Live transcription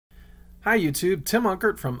Hi YouTube, Tim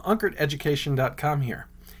Unkert from UnkertEducation.com here.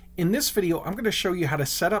 In this video, I'm going to show you how to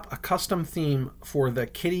set up a custom theme for the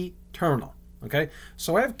Kitty terminal. Okay,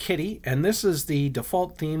 so I have Kitty, and this is the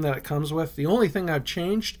default theme that it comes with. The only thing I've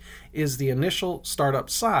changed is the initial startup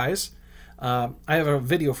size. I have a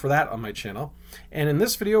video for that on my channel. And in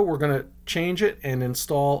this video, we're going to change it and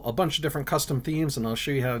install a bunch of different custom themes, and I'll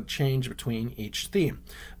show you how to change between each theme.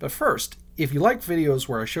 But first, if you like videos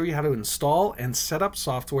where I show you how to install and set up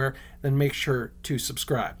software, then make sure to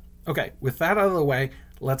subscribe. Okay, with that out of the way,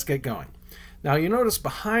 let's get going. Now you notice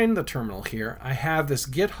behind the terminal here, I have this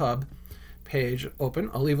GitHub page open.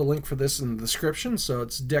 I'll leave a link for this in the description. So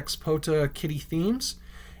it's Dexpota Kitty Themes.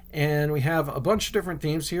 And we have a bunch of different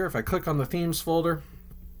themes here. If I click on the themes folder,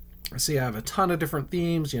 I see I have a ton of different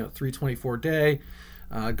themes, 324 day,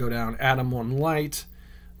 go down Atom 1 Lite,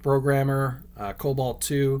 Programmer, Cobalt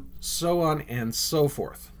 2, so on and so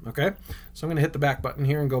forth. Okay, so I'm going to hit the back button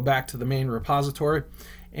here and go back to the main repository.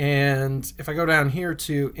 And if I go down here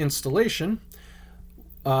to installation,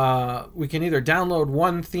 we can either download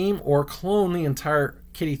one theme or clone the entire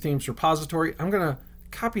Kitty Themes repository. I'm going to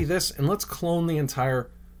copy this and let's clone the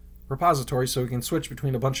entire repository so we can switch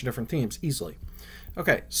between a bunch of different themes easily.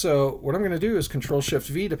 Okay, so what I'm going to do is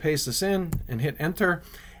Control-Shift-V to paste this in and hit enter,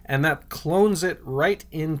 and that clones it right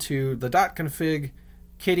into the .config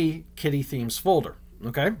Kitty Themes folder.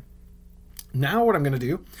 Okay, now what I'm going to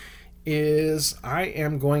do is I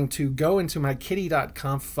am going to go into my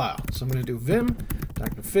kitty.conf file. So I'm going to do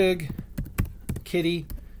vim.config kitty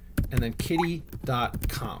and then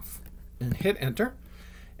kitty.conf and hit enter.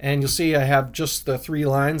 And you'll see I have just the 3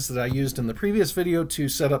 lines that I used in the previous video to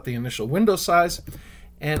set up the initial window size.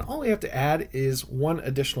 And all we have to add is one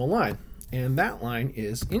additional line. And that line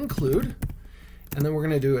is include. And then we're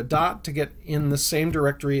going to do a dot to get in the same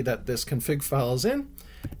directory that this config file is in.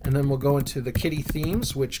 And then we'll go into the Kitty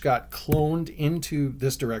Themes, which got cloned into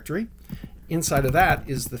this directory. Inside of that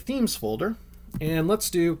is the themes folder. And let's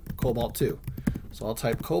do Cobalt 2. So I'll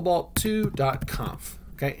type cobalt2.conf.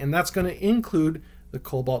 Okay, and that's going to include the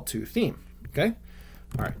Cobalt 2 theme. Okay,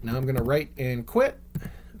 all right, now I'm going to write and quit.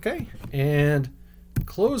 Okay, and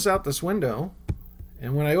close out this window.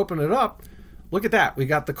 And when I open it up, look at that, we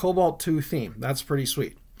got the Cobalt 2 theme. That's pretty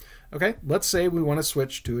sweet. Okay, let's say we want to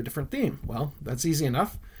switch to a different theme. Well, that's easy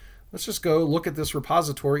enough. Let's just go look at this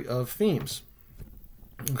repository of themes.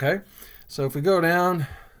 Okay, so if we go down,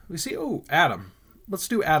 we see, oh, Atom. Let's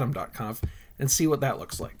do atom.conf and see what that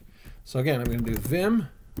looks like. So again, I'm going to do vim.config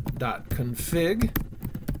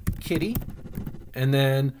kitty and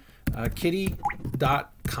then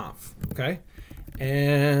kitty.conf. Okay,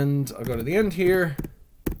 and I'll go to the end here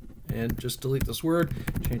and just delete this word,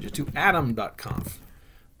 change it to atom.conf.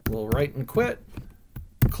 We'll write and quit,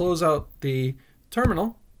 close out the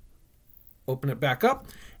terminal, open it back up,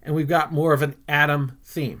 and we've got more of an Atom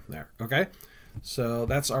theme there. Okay, so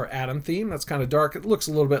that's our Atom theme. That's kind of dark. It looks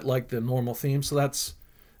a little bit like the normal theme, so that's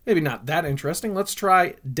maybe not that interesting. Let's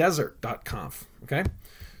try desert.conf. Okay,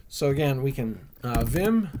 so again, we can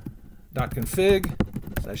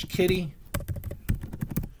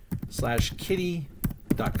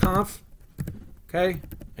vim.config/kitty/kitty.conf. Okay,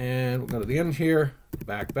 and we'll go to the end here,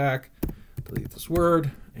 back, delete this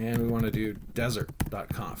word, and we want to do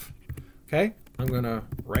desert.conf. Okay, I'm going to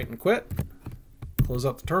write and quit, close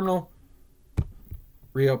up the terminal,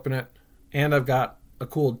 reopen it, and I've got a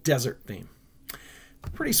cool desert theme.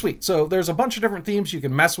 Pretty sweet. So there's a bunch of different themes you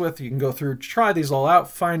can mess with. You can go through, try these all out,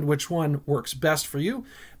 find which one works best for you.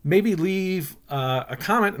 Maybe leave a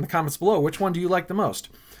comment in the comments below. Which one do you like the most?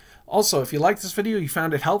 Also, if you liked this video, you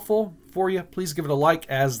found it helpful for you, please give it a like,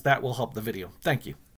 as that will help the video. Thank you.